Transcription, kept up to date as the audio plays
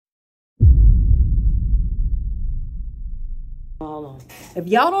Hold on. If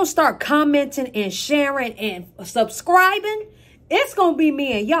y'all don't start commenting and sharing and subscribing, it's gonna be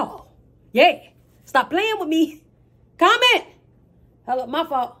me and y'all. Yeah. Stop playing with me. Comment. Hello, my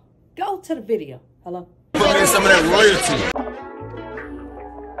fault. Go to the video. Hello. Put in some of that royalty.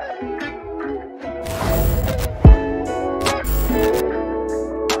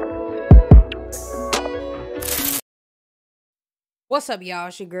 What's up, y'all?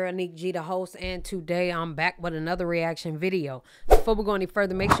 It's your girl, Nick G, the host, and today I'm back with another reaction video. Before we go any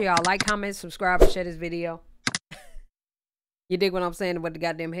further, make sure y'all like, comment, subscribe, and share this video. You dig what I'm saying? What the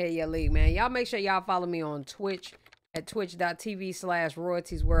goddamn hell y'all league, man. Y'all make sure y'all follow me on Twitch at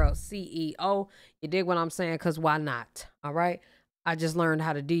twitch.tv/royaltiesworldceo. You dig what I'm saying? Because why not? All right? I just learned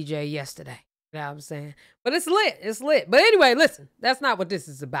how to DJ yesterday. You know what I'm saying? But it's lit. It's lit. But anyway, listen. That's not what this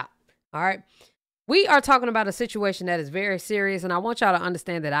is about. All right? We are talking about a situation that is very serious, and I want y'all to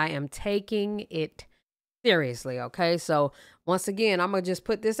understand that I am taking it seriously, okay? So, once again, I'm going to just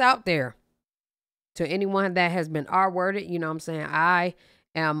put this out there to anyone that has been R-worded. You know what I'm saying? I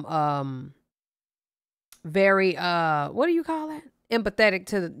am very, what do you call that? Empathetic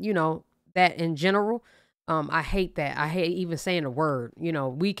to, you know, that in general. I hate that. I hate even saying the word. You know,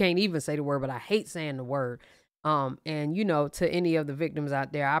 we can't even say the word, but I hate saying the word. And, you know, to any of the victims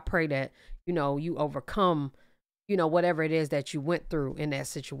out there, I pray that, you know, you overcome, you know, whatever it is that you went through in that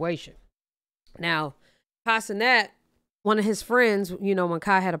situation. Now, Cenat, one of his friends, you know, when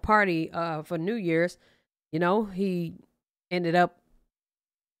Kai had a party for New Year's, you know, he ended up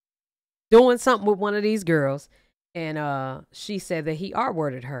doing something with one of these girls. And she said that he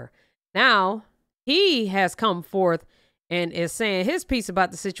R-worded her. Now, he has come forth and is saying his piece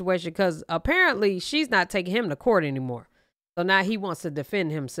about the situation because apparently she's not taking him to court anymore. So now he wants to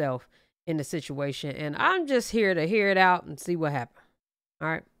defend himself in the situation, and I'm just here to hear it out and see what happens. All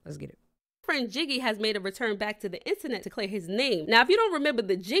right, let's get it. Friend Jiggy has made a return back to the internet to clear his name. Now, if you don't remember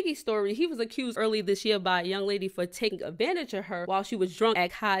the Jiggy story, he was accused early this year by a young lady for taking advantage of her while she was drunk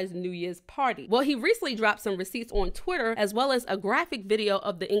at Kai's New Year's party. Well, he recently dropped some receipts on Twitter as well as a graphic video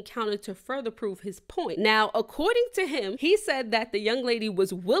of the encounter to further prove his point. Now, according to him, he said that the young lady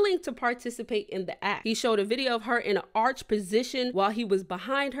was willing to participate in the act. He showed a video of her in an arch position while he was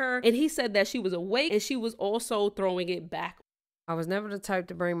behind her, and he said that she was awake and she was also throwing it back. I was never the type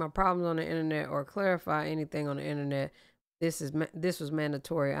to bring my problems on the internet or clarify anything on the internet. This was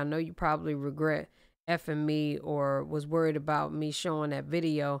mandatory. I know you probably regret effing me or was worried about me showing that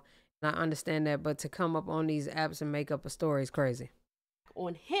video, and I understand that, but to come up on these apps and make up a story is crazy.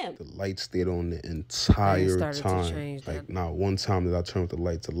 On him. The light stayed on the entire time. Like, not one time did I turn off the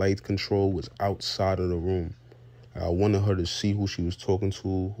lights. The light control was outside of the room. Like, I wanted her to see who she was talking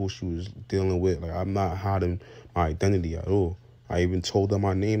to, who she was dealing with. Like, I'm not hiding my identity at all. I even told her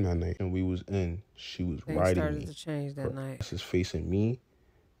my name that night, and we was in. She was riding me. Started to change that night. This is facing me.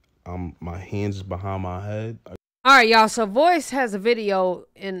 My hands is behind my head. All right, y'all. So Voice has a video,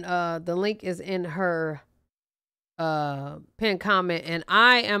 and the link is in her pinned comment, and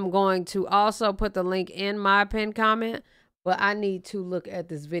I am going to also put the link in my pinned comment. But I need to look at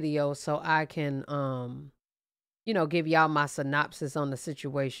this video so I can, you know, give y'all my synopsis on the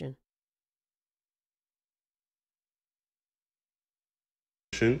situation.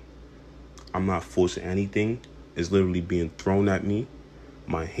 I'm not forcing anything. It's literally being thrown at me.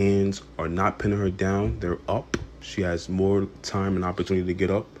 My hands are not pinning her down. They're up. She has more time and opportunity to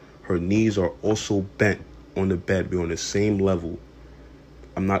get up. Her knees are also bent on the bed. We're on the same level.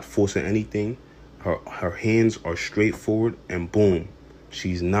 I'm not forcing anything. Her hands are straight forward, and boom,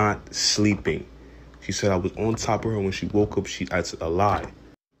 she's not sleeping. She said I was on top of her when she woke up. That's a lie.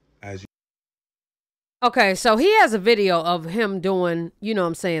 Okay, so he has a video of him doing, you know what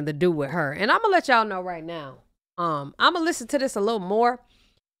I'm saying, the do with her. And I'm going to let y'all know right now. I'm going to listen to this a little more.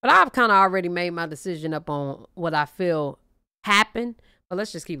 But I've kind of already made my decision up on what I feel happened. But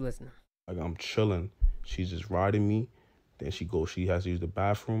let's just keep listening. Like, I'm chilling. She's just riding me. Then she has to use the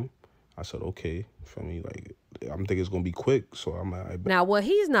bathroom. I said, okay. For me, like, I'm thinking it's going to be quick. So I'm like, now, what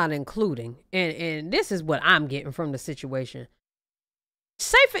he's not including, and this is what I'm getting from the situation.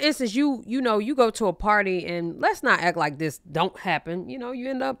 Say, for instance, you know, you go to a party, and let's not act like this don't happen. You know, you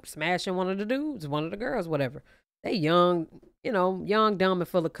end up smashing one of the dudes, one of the girls, whatever. They young, you know, young, dumb, and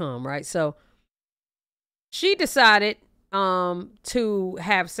full of cum, right? So she decided to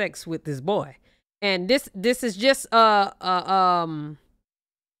have sex with this boy. And this is just I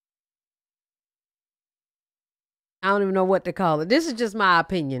don't even know what to call it. This is just my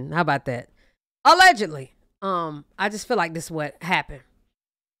opinion. How about that? Allegedly. I just feel like this is what happened.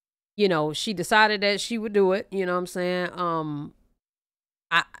 You know, she decided that she would do it. You know what I'm saying? I'm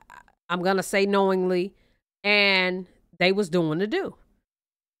going to say knowingly. And they was doing the do.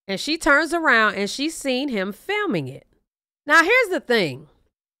 And she turns around and she's seen him filming it. Now, here's the thing.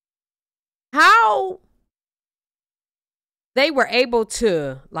 How they were able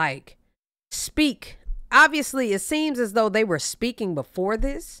to, like, speak. Obviously, it seems as though they were speaking before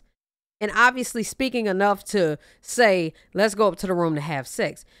this. And obviously speaking enough to say, let's go up to the room to have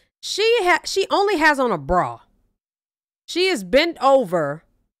sex. She only has on a bra. She is bent over.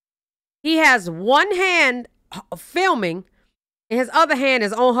 He has one hand filming, and his other hand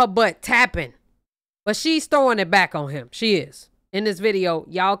is on her butt tapping. But she's throwing it back on him. She is. In this video,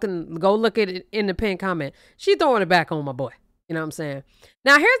 y'all can go look at it in the pinned comment. She throwing it back on my boy. You know what I'm saying?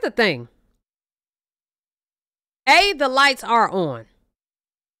 Now, here's the thing. The lights are on.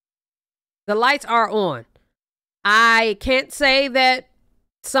 The lights are on. I can't say that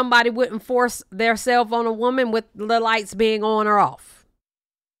somebody wouldn't force theirself on a woman with the lights being on or off.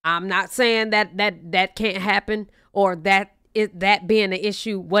 I'm not saying that can't happen or that being an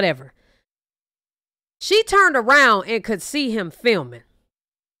issue, whatever. She turned around and could see him filming.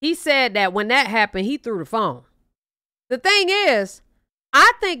 He said that when that happened, he threw the phone. The thing is,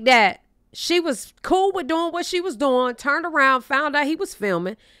 I think that she was cool with doing what she was doing, turned around, found out he was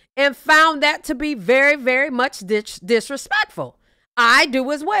filming, and found that to be very, very much disrespectful. I do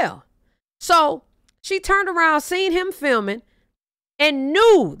as well. So she turned around, seen him filming, and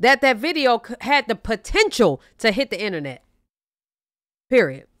knew that video had the potential to hit the internet.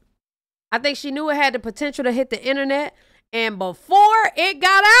 Period. I think she knew it had the potential to hit the internet, and before it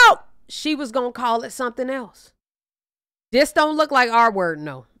got out, she was going to call it something else. This don't look like R word,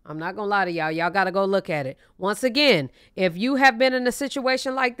 no. I'm not going to lie to y'all. Y'all got to go look at it. Once again, if you have been in a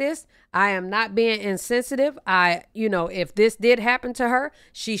situation like this, I am not being insensitive. If this did happen to her,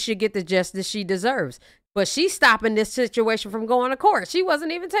 she should get the justice she deserves. But she's stopping this situation from going to court. She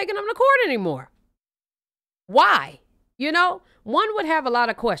wasn't even taking them to court anymore. Why? One would have a lot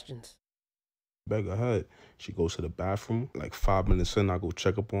of questions. Back ahead, she goes to the bathroom. Like 5 minutes in, I go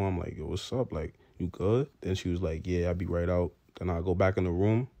check up on him. Like, yo, what's up? Like, you good? Then she was like, yeah, I'll be right out. Then I go back in the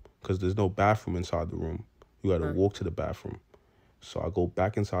room because there's no bathroom inside the room. You got to walk to the bathroom. So I go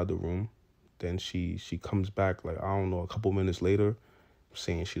back inside the room. Then she comes back, like, I don't know, a couple minutes later,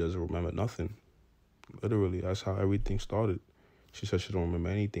 saying she doesn't remember nothing. Literally, that's how everything started. She said she don't remember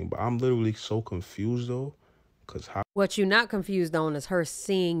anything. But I'm literally so confused, though, because how... What you're not confused on is her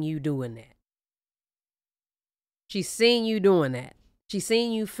seeing you doing that. She's seeing you doing that. She's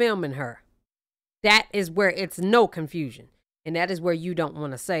seeing you filming her. That is where it's no confusion. And that is where you don't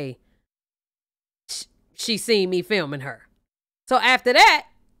want to say, she seen me filming her. So after that,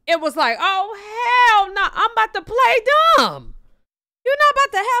 it was like, oh, hell no, I'm about to play dumb. You're not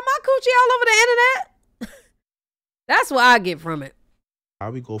about to have my coochie all over the internet. That's what I get from it. How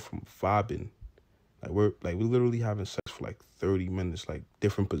we go from vibing, we're literally having sex for like 30 minutes, like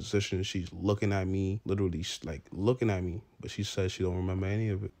different positions. She's looking at me, literally like looking at me, but she says she don't remember any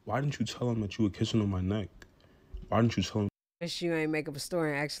of it. Why didn't you tell him that you were kissing on my neck? Why didn't you tell him? You ain't make up a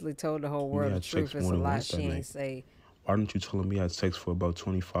story and actually told the whole world the truth. It's a lot she ain't say. Why didn't you tell him we had sex for about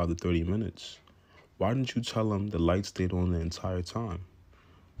 25 to 30 minutes? Why didn't you tell him the light stayed on the entire time?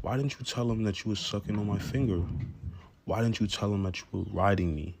 Why didn't you tell him that you were sucking on my finger? Why didn't you tell him that you were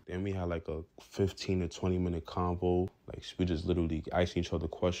riding me? Then we had like a 15 to 20 minute convo. Like, we just literally asking each other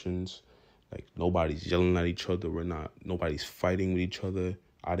questions. Like, nobody's yelling at each other. Nobody's fighting with each other.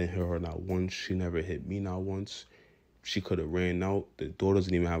 I didn't hear her not once. She never hit me not once. She could have ran out. The door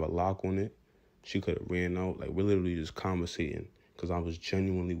doesn't even have a lock on it. She could have ran out. Like, we're literally just conversating because I was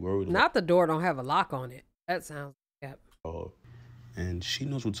genuinely worried. Not the door don't have a lock on it. That sounds yep. And she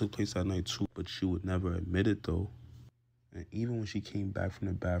knows what took place that night too, but she would never admit it though. And even when she came back from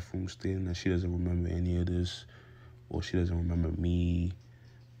the bathroom stating that she doesn't remember any of this, or she doesn't remember me,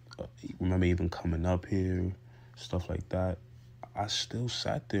 remember even coming up here, stuff like that, I still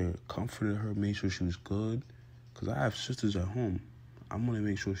sat there, comforted her, made sure she was good. Because I have sisters at home. I'm going to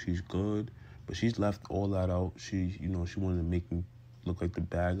make sure she's good. But she's left all that out. She wanted to make me look like the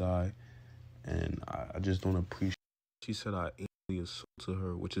bad guy. And I just don't appreciate it. She said I anally assaulted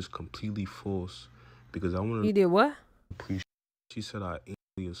her, which is completely false. Because I want to... You did what? She said I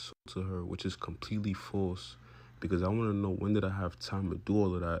anally assaulted her, which is completely false. Because I want to know, when did I have time to do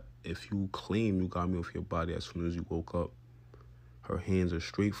all of that if you claim you got me off your body as soon as you woke up? Her hands are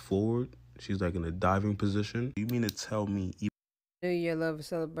straight forward. She's like in a diving position. You mean to tell me... New Year love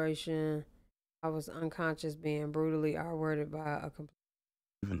celebration. I was unconscious being brutally R-worded by a...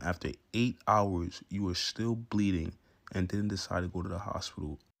 Even after 8 hours, you were still bleeding and didn't decide to go to the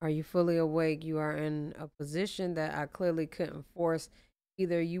hospital. Are you fully awake? You are in a position that I clearly couldn't force.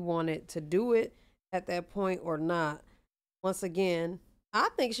 Either you wanted to do it at that point or not. once again, I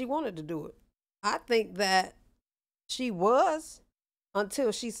think she wanted to do it. I think that she was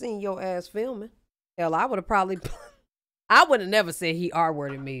until she seen your ass filming. Hell, I would have probably, I would have never said he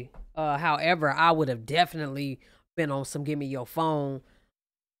R-worded me. However, I would have definitely been on some give me your phone,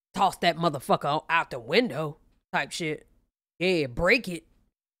 toss that motherfucker out the window type shit. Yeah, break it.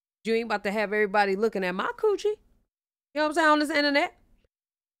 You ain't about to have everybody looking at my coochie. You know what I'm saying, on this internet?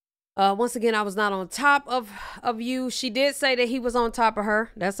 Once again, I was not on top of you. She did say that he was on top of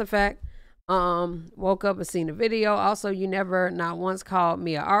her. That's a fact. Woke up and seen the video. Also, you never not once called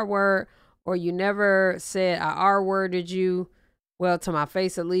me a R word, or you never said I R worded you. Well, to my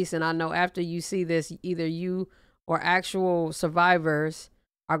face at least. And I know after you see this, either you or actual survivors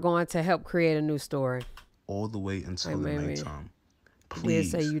are going to help create a new story. All the way until the nighttime.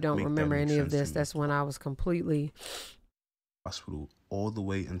 Please. You did say you don't remember any of this. That's when I was completely hospital all the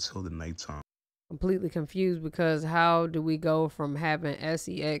way until the nighttime. Completely confused, because how do we go from having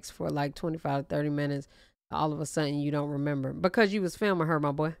sex for like 25 to 30 minutes to all of a sudden you don't remember? Because you was filming her,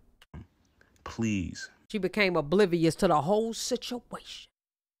 my boy. Please. She became oblivious to the whole situation.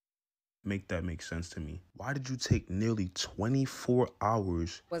 Make that make sense to me. Why did you take nearly 24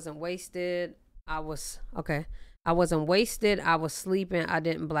 hours? Wasn't wasted. I wasn't wasted. I was sleeping. I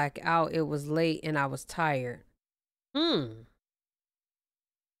didn't black out. It was late and I was tired.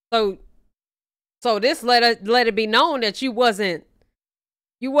 So this let it be known that you was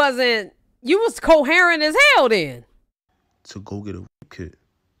coherent as hell then. To go get a kit.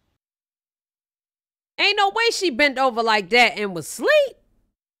 Ain't no way she bent over like that and was asleep.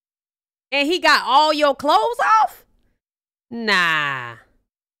 And he got all your clothes off? Nah.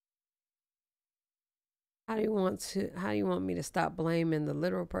 How do you want me to stop blaming the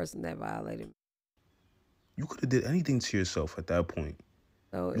literal person that violated me? You could have did anything to yourself at that point.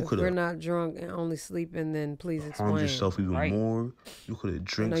 So if we're not drunk and only sleeping, then please explain. Harmed yourself even more. You could have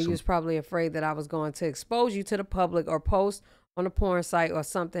drank. I know you was probably afraid that I was going to expose you to the public or post on a porn site or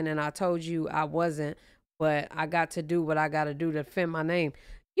something, and I told you I wasn't, but I got to do what I got to do to defend my name.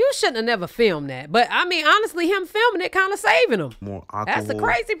 You shouldn't have never filmed that. But I mean, honestly, him filming it kind of saving him. More alcohol. That's the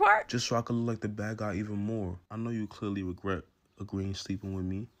crazy part. Just so I could look like the bad guy even more. I know you clearly regret agreeing sleeping with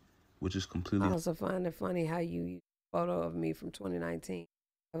me, which is completely. I also find it funny how you used a photo of me from 2019.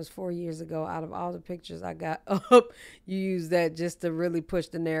 That was 4 years ago. Out of all the pictures I got up, you used that just to really push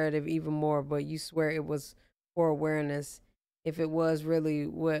the narrative even more. But you swear it was for awareness. If it was really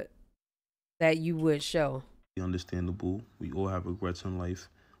what that you would show. Understandable. We all have regrets in life.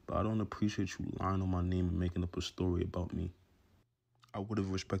 But I don't appreciate you lying on my name and making up a story about me. I would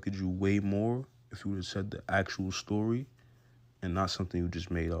have respected you way more if you would have said the actual story and not something you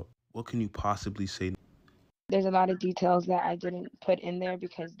just made up. What can you possibly say? There's a lot of details that I didn't put in there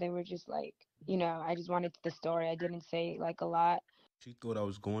because they were just like, you know, I just wanted the story. I didn't say like a lot. She thought I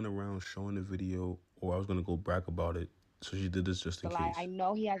was going around showing the video or I was going to go brag about it. So she did this just in case. I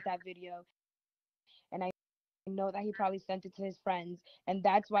know he has that video. And I know that he probably sent it to his friends. And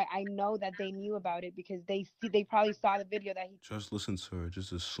that's why I know that they knew about it, because they probably saw the video that he. Just listen to her,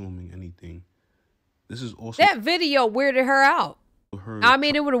 just assuming anything. This is also. That video weirded her out. I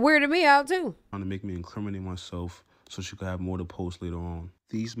mean, it would have weirded me out too. Trying to make me incriminate myself so she could have more to post later on.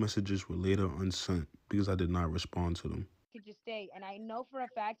 These messages were later unsent because I did not respond to them. Could just stay, and I know for a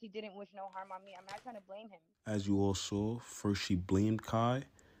fact he didn't wish no harm on me. I'm not trying to blame him. As you all saw, first she blamed Kai,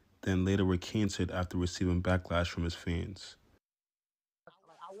 then later recanted after receiving backlash from his fans. I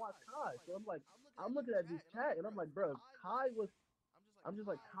watched Kai, so I'm looking at this chat, and I'm like, bro, Kai was. I'm just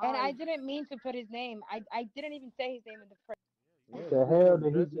like, Kai. And I didn't mean to put his name. I didn't even say his name in the first. What the hell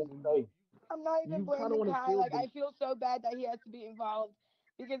did he just say? I'm not even blaming Kai. Like, I feel so bad that he has to be involved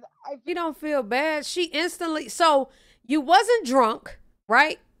because You don't feel bad. She instantly. So you wasn't drunk,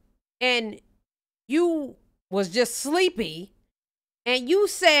 right? And you was just sleepy, and you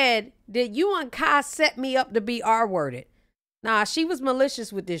said that you and Kai set me up to be R-worded. Nah, she was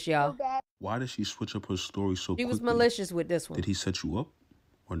malicious with this, y'all. Why did she switch up her story so quickly? She was malicious with this one. Did he set you up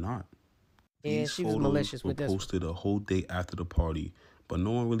or not? Yeah, she was malicious with this one. These photos were posted a whole day after the party, but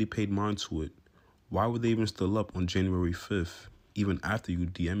no one really paid mind to it. Why were they even still up on January 5th, even after you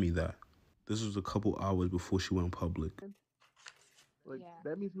DM me that? This was a couple hours before she went public. Like,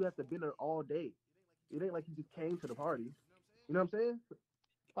 that means you have to be there all day. It ain't like you just came to the party. You know what I'm saying?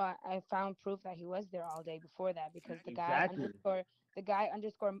 Well, I found proof that he was there all day before that, because the guy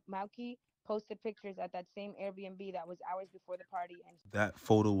underscore Mauki posted pictures at that same Airbnb that was hours before the party. And that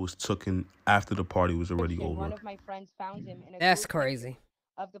photo was taken after the party was already over. One of my friends found him in a That's crazy.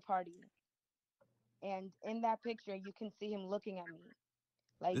 Of the party. And in that picture, you can see him looking at me.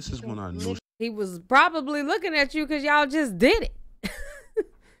 Like, this is when I knew. He was probably looking at you because y'all just did it.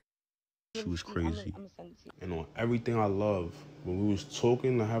 She was crazy. And on everything I love, when we was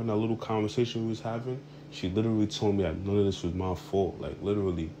talking and having that little conversation we was having, she literally told me that none of this was my fault. Like,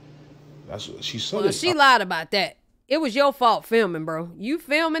 literally. That's what she said. Well, she lied about that. It was your fault filming, bro. You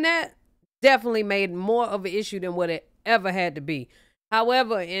filming that definitely made more of an issue than what it ever had to be.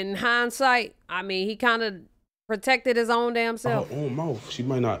 However, in hindsight, I mean, he kind of protected his own damn self. Her own mouth. She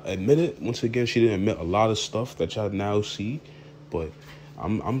might not admit it. Once again, she didn't admit a lot of stuff that y'all now see, but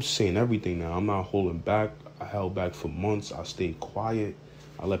I'm saying everything now. I'm not holding back. I held back for months. I stayed quiet.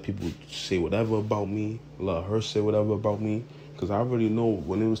 I let people say whatever about me. I let her say whatever about me. Because I already know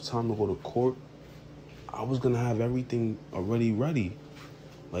when it was time to go to court, I was going to have everything already ready.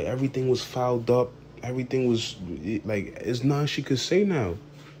 Like, everything was filed up. Everything was, like, it's nothing she could say now.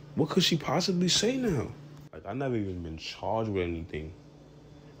 What could she possibly say now? Like, I never even been charged with anything.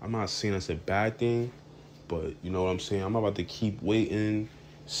 I'm not saying that's a bad thing, but you know what I'm saying? I'm about to keep waiting,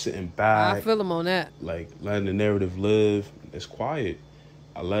 sitting back. I feel him on that. Like, letting the narrative live. It's quiet.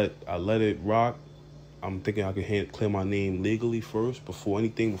 I let it rock. I'm thinking I can clear my name legally first before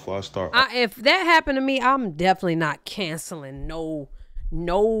I start. If that happened to me, I'm definitely not canceling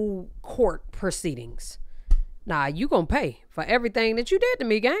no court proceedings. Nah, you gonna pay for everything that you did to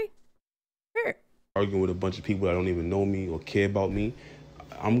me, gang. Here. Arguing with a bunch of people that don't even know me or care about me,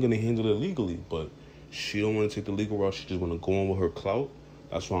 I'm gonna handle it legally. But she don't want to take the legal route. She just want to go on with her clout.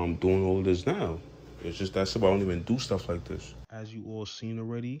 That's why I'm doing all of this now. It's just that simple. I don't even do stuff like this. As you all seen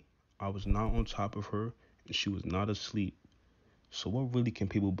already, I was not on top of her, and she was not asleep. So what really can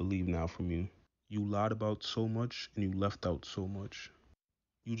people believe now from you? You lied about so much, and you left out so much.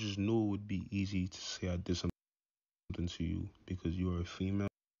 You just knew it would be easy to say I did something to you because you are a female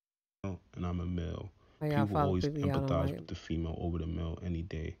and I'm a male. People always empathize with the female over the male any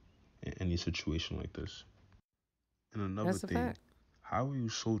day in any situation like this. And another thing, how are you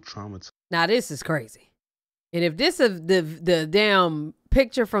so traumatized? Now this is crazy. And if this is the damn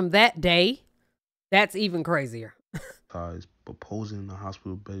picture from that day, that's even crazier. But posing in the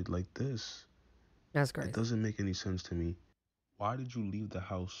hospital bed like this, that's crazy. It doesn't make any sense to me. Why did you leave the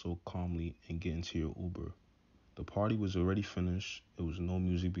house so calmly and get into your Uber? The party was already finished. There was no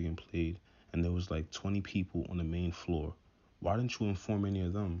music being played. And there was like 20 people on the main floor. Why didn't you inform any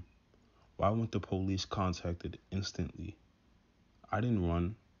of them? Why weren't the police contacted instantly? I didn't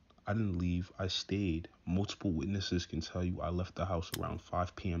run. I didn't leave. I stayed. Multiple witnesses can tell you I left the house around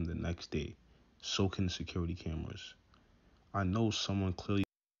 5 p.m. the next day. So can security cameras. I know someone clearly...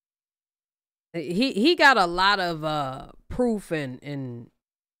 He got a lot of proof and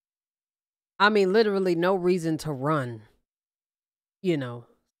I mean literally no reason to run. You know.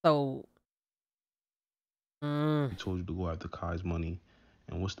 So He told you to go after Kai's money.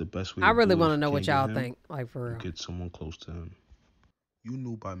 And what's the best way I really want to know what y'all think. Like, for real. Get someone close to him. You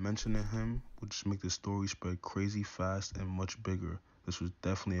knew by mentioning him would just make the story spread crazy fast and much bigger. This was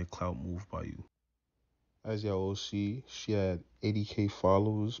definitely a clout move by you. As y'all all see, she had 80K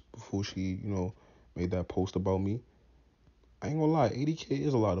followers before she, made that post about me. I ain't gonna lie, 80K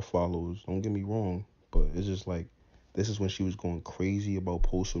is a lot of followers. Don't get me wrong. But it's just like, this is when she was going crazy about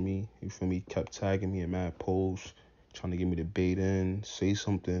posting me. You feel me? Kept tagging me in mad posts, trying to get me to bait in, say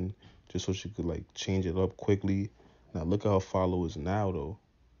something, just so she could, like, change it up quickly. Now, look at her followers now, though.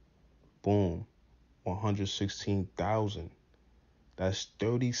 Boom. 116,000. That's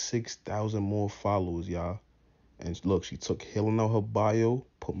 36,000 more followers, y'all. And look, she took healing out her bio,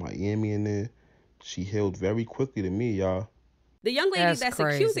 put Miami in there. She healed very quickly to me, y'all. The young lady that's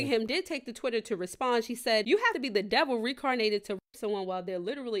accusing him did take to Twitter to respond. She said, "You have to be the devil reincarnated to rape someone while they're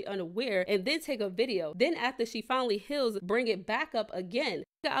literally unaware and then take a video. Then after she finally heals, bring it back up again.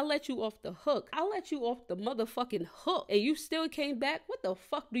 I let you off the hook. I let you off the motherfucking hook. And you still came back? What the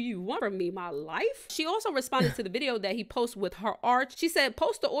fuck do you want from me, my life?" She also responded to the video that he posted with her arch. She said,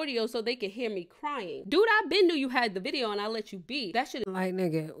 "Post the audio so they can hear me crying." Dude, I been knew you had the video and I let you be. That shit. Like,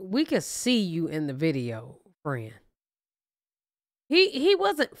 nigga, we could see you in the video, friend. He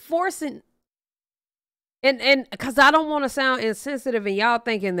wasn't forcing, and because I don't want to sound insensitive and y'all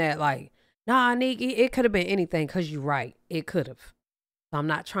thinking that like, nah, nigga, it could have been anything, because you're right, it could have. So I'm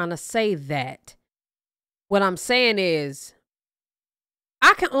not trying to say that. What I'm saying is,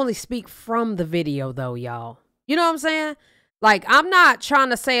 I can only speak from the video though, y'all. You know what I'm saying? Like, I'm not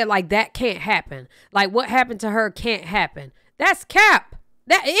trying to say it like that can't happen. Like, what happened to her can't happen. That's cap.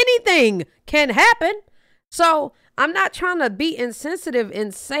 That anything can happen. So I'm not trying to be insensitive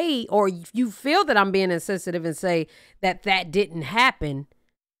and say, or you feel that I'm being insensitive and say that that didn't happen.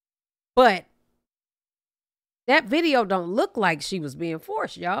 But that video don't look like she was being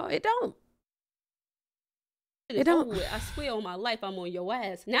forced, y'all. It don't. It's over with. I swear on my life, I'm on your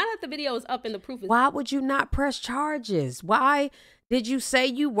ass. Now that the video is up and the proof is... Why would you not press charges? Why did you say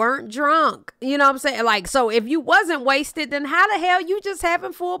you weren't drunk? You know what I'm saying? Like, so if you wasn't wasted, then how the hell you just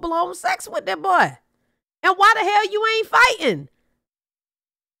having full-blown sex with that boy? And why the hell you ain't fighting?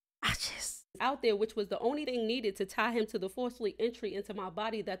 Out there, which was the only thing needed to tie him to the forcefully entry into my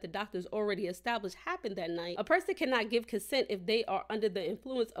body that the doctors already established happened that night. A person cannot give consent if they are under the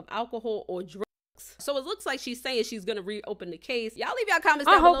influence of alcohol or drugs. So it looks like she's saying she's gonna reopen the case. Y'all leave y'all comments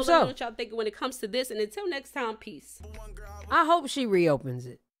down below. Let me know what y'all think when it comes to this. And until next time, peace. I hope she reopens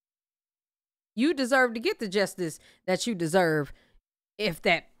it. You deserve to get the justice that you deserve if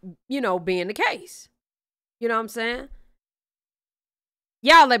that, you know, being the case. You know what I'm saying?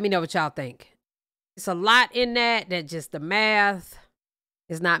 Y'all let me know what y'all think. It's a lot in that just the math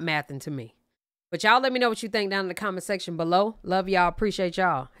is not mathing to me. But y'all let me know what you think down in the comment section below. Love y'all. Appreciate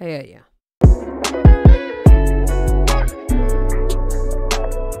y'all. Hell yeah.